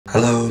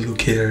Hello,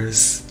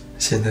 Lucas，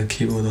 现在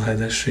Kibo 都还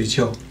在睡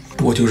觉，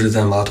我就是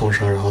在马桶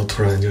上，然后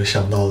突然就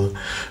想到了，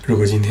如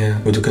果今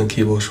天我就跟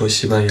Kibo 说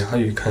西班牙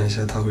语，看一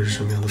下他会是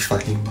什么样的反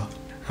应吧。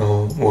然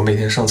后我每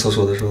天上厕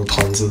所的时候，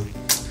团子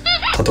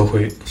他都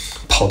会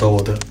跑到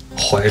我的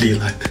怀里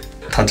来，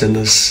他真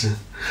的是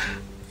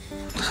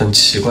很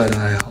奇怪的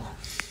爱好。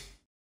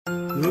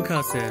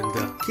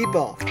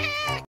Lucas&Kibo。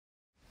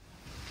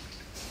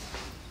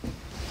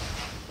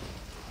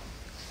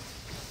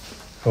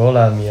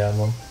Hola, mi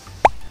amor。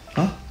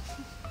啊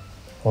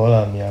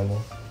 ？Hola, mi amor。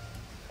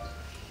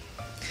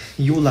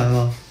你又来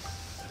了？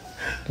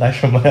来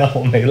什么呀？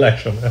我没来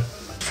什么呀？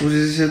说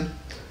这些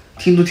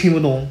听都听不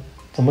懂。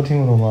怎么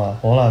听不懂啊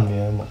 ？Hola, mi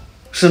amor。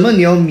什么？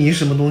你要迷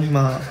什么东西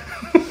吗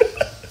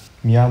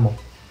？mi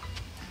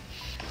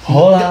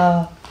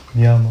amor。Hola,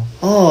 mi amor。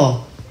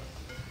哦，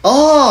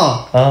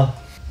哦，啊，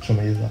什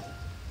么意思啊？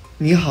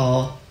你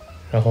好。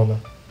然后呢？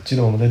记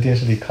得我们在电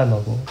视里看到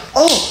过。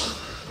哦，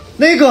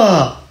那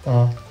个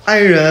啊，爱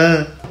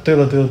人。对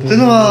了，真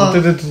的吗？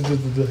对。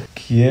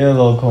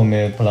Quiero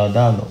comer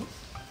plátano。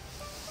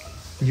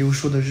你又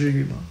说的日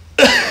语吗？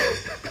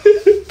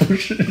不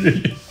是日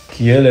语。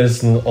¿Quieres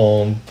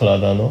un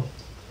plátano？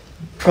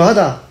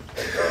 Prada。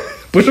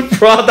不是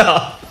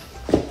Prada。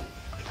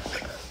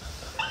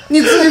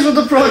你自己说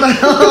的 Prada 呀？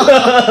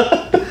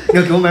你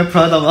要给我买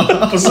Prada 吗？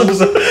不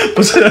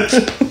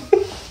是。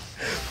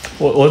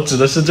我指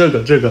的是这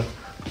个。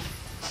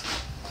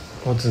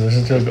我指的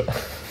是这个。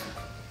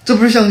这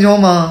不是香蕉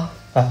吗？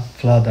啊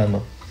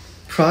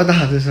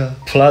 ，Plátano。Prada 这是。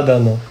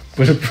Plátano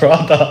不是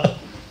Prada。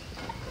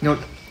你要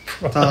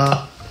咋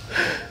啦？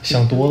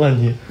想多了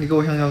你。你给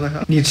我香蕉干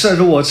啥？你吃还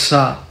是我吃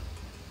啊？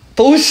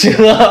都行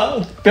啊，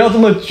不要这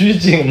么拘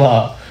谨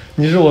嘛。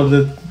你是我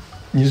的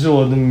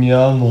mi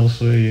amor，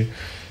所以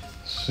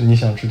是你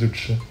想吃就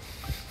吃。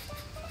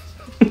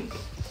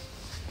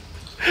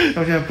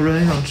我现在不是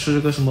很想吃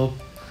这个什么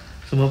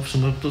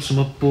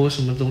波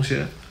什么东西。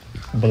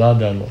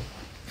Plátano。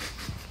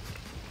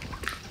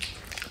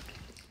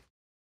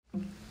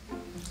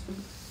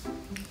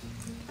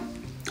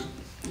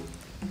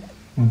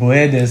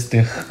Puedes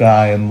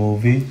dejar el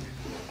móvil。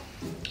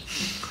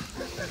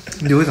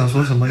你会想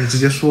说什么？你直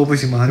接说不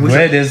行吗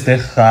？Puedes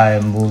dejar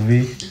el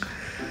móvil。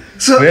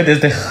是。Puedes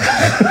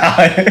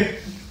dejar el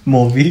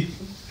móvil。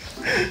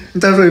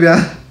你再说一遍。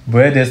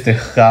Puedes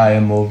dejar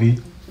el móvil。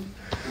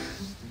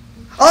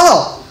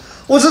哦，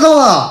我知道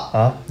了。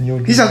啊？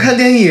你想看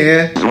电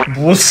影？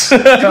不是。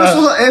你不是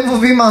说的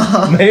MV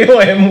吗？没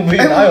有 MV，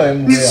 哪有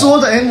MV？ 你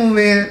说的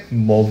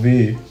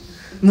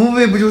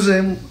MV。Movie 不就是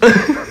M？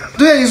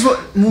 对啊，你说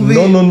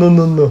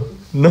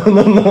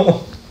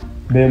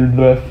movie。No。Me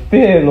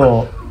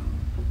refiero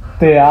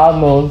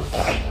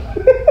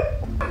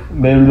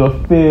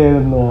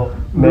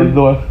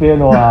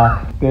a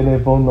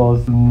teléfonos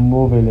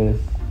móviles。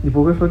你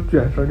不会说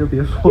卷舌就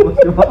别说了，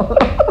行吗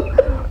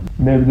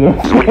？Me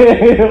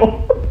refiero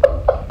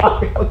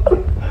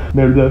a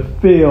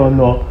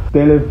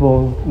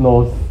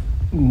teléfonos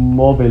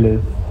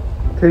móviles。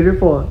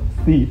Telephone。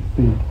Sí。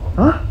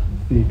啊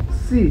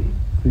 ？Sí。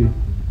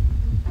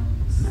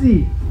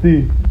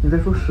你在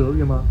说舌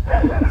语吗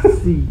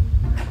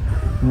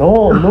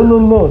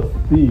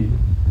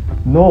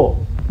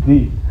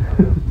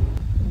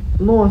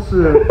 ？C。No。Sí。No。Sí。No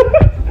是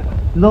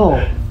No。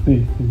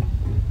Sí。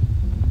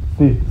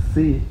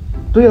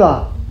对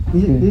了，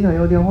你想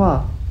要电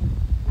话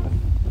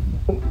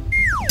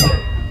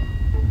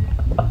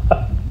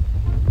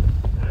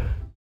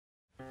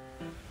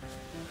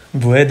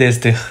？Puedes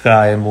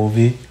dejar el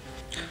móvil。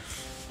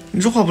你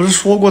这话不是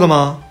说过的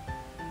吗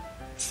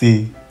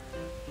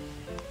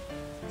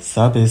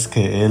 ？Sí。Sabes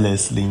que él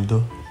es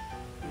lindo。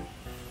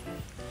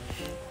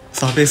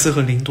萨贝斯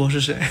和林多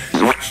是谁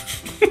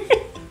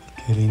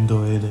？Qué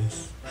lindo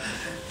eres。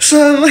什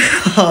么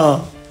呀？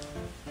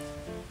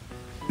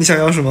你想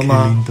要什么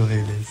吗 ？Qué lindo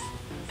eres。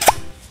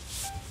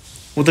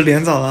我的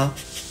脸咋了？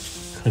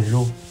很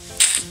肉。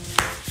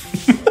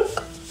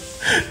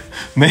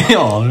没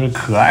有，是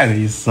可爱的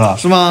意思啊。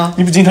是吗？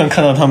你不经常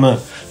看到他们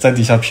在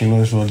底下评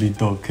论说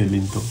lindo que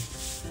lindo，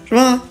 是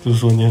吗？就是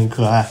说你很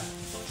可爱，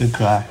真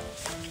可爱。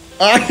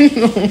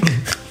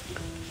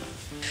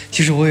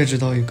其实我也知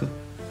道一个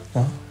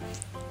啊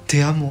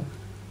 ，Te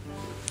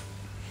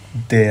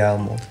amo。Te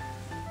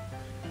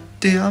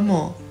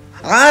amo。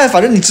哎，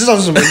反正你知道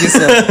是什么意思。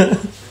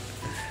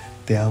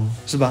Te amo。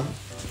是吧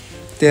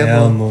 ？Te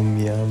amo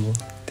mi amor。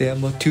 Te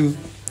amo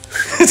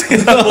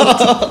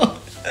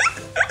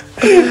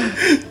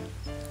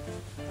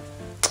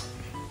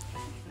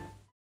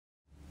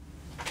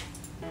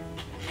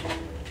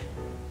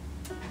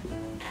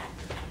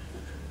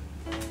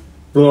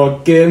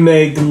qué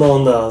me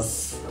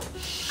ignoras？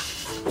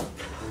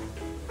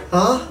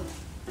 啊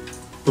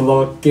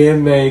 ？¿Por qué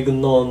me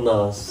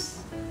ignoras？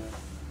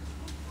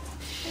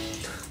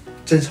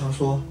 正常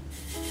说。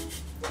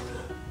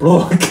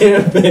¿Por qué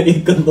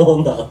me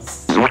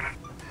ignoras？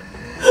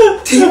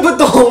 听不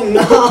懂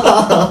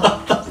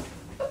啊。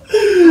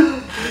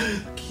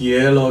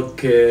Quiero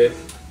que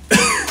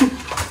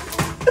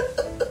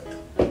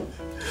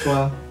说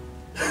啊。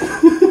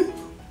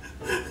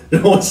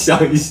让我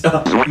想一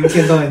下。一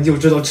天到晚就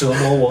知道折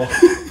磨我。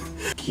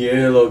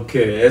Quiero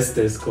que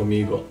estés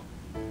conmigo。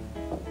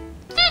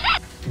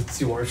你自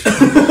己玩去。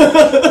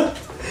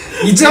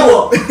你这样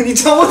我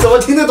怎么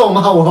听得懂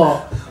吗？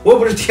我又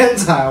不是天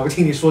才，我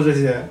听你说这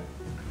些。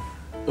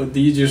我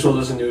第一句说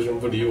的是你为什么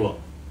不理我？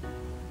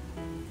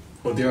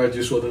我第二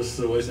句说的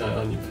是我想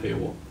要你陪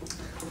我。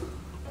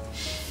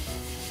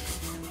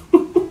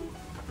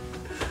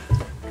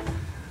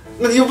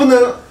那你又不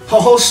能好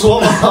好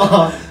说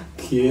吗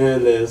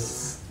 ？Quieres。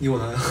你我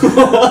来。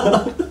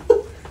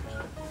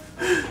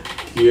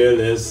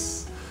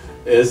Quieres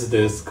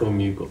estés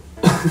conmigo。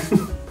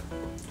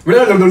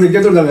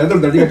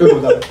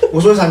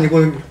我说啥？你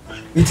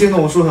听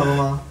懂我说什么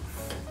吗？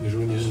你说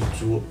你是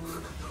猪。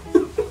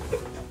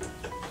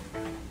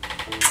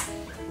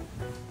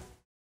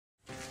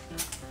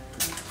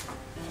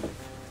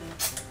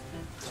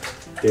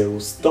Te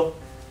gustó？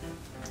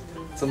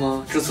 怎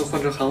么这次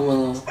换成韩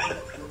文了？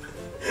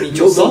米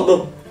酒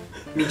骚？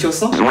米酒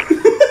骚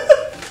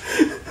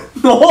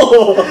 ？No，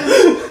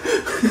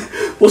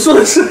 我说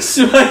的是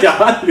西班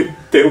牙语。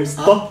Te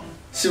gustó？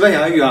西班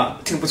牙语啊，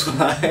听不出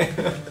来。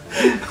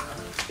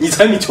你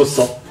才米酒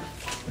骚。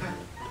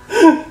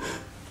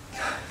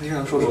你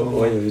想说什么？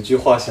我有一句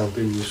话想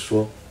对你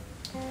说。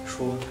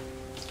说。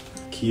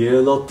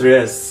Quiero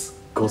tres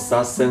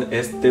cosas en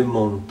este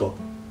mundo.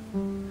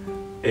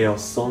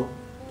 Ellos son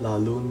la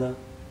luna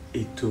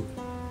y tú.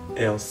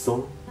 Ellos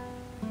son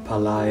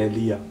para el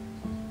día.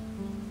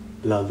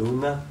 La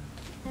luna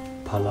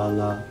para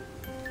la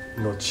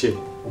noche.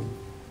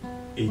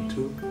 Y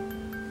tú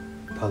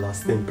para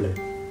siempre.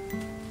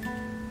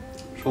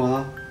 说完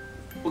了，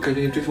我感觉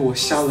你对我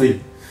下了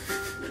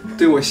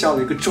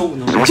一个咒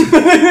呢。我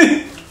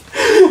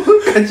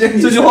感觉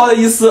你这句话的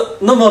意思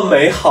那么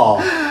美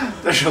好，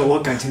但是我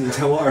感觉你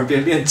在我耳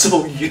边练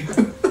咒语，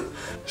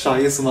啥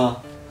意思吗？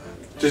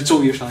这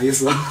咒语啥意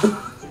思？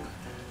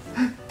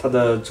它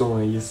的中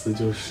文意思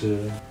就是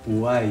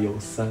无爱有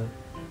三，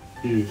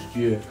日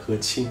月和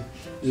庆，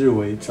日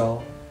为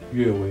朝，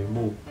月为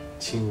暮，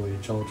庆为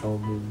朝朝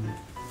暮暮。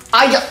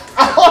哎呀，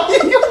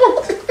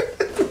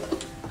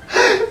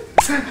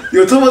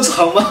有这么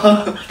长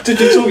吗？这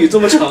句咒语这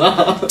么长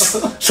啊？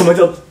什么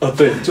叫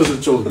对，就是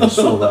咒语，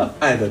是我们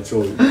爱的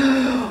咒语。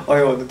哎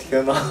呦我的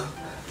天哪，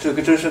这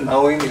个真是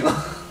难为你了。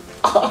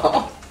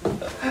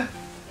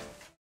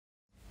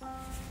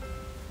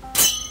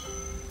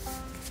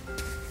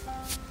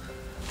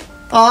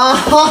啊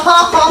哈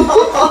哈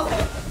哈！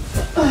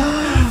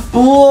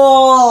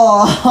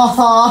不，哈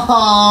哈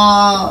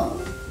哈！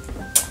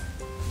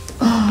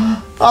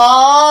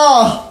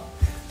啊！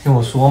听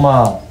我说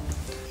嘛。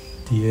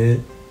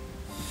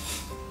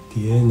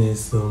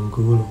Tienes un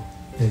culo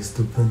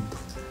estupendo。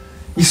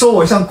你说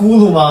我像咕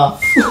噜吗？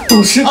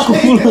不是咕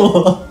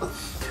噜。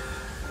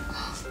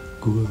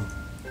咕噜。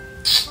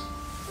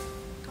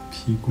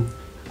屁股。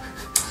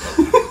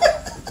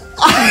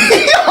哎呀，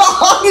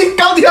你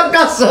到底要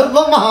干什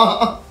么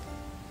嘛？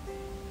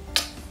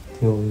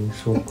听我跟你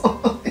说。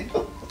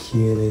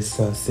¿Quieres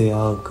hacer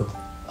algo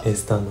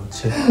esta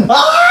noche？ 啊！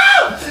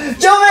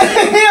救命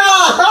啊！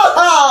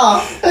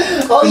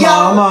干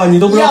嘛嘛？你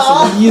都不知道什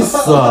么意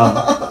思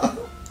啊？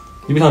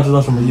你不想知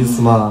道什么意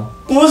思吗？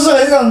不是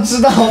很想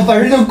知道，反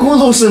正就咕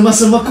噜什么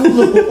什么咕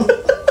噜。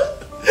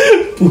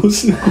不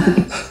是咕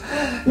噜。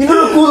你不是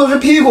咕噜是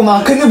屁股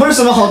吗？肯定不是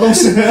什么好东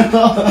西。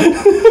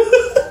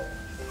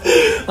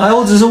哎，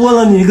我只是问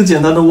了你一个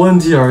简单的问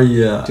题而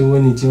已，就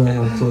问你今晚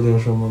想做点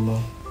什么吗？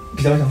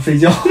比较想睡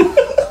觉。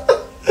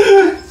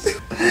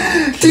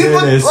听不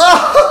懂。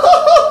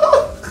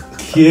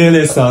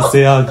¿Quieres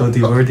hacer algo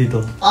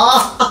divertido？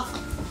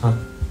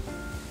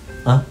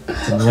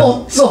 怎么样？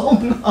好重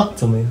啊！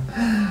怎么样？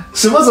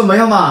什么怎么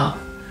样嘛？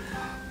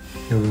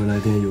要不要来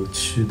点有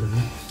趣的？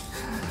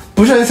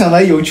不是很想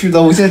来有趣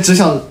的，我现在只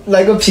想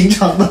来个平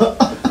常的。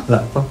来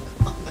吧，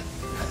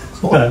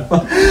来吧。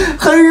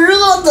很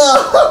热的。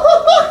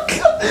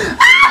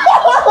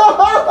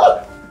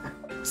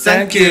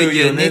Thank you,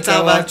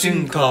 Unizawa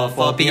Junko,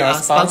 for being a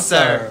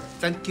sponsor.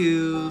 Thank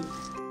you.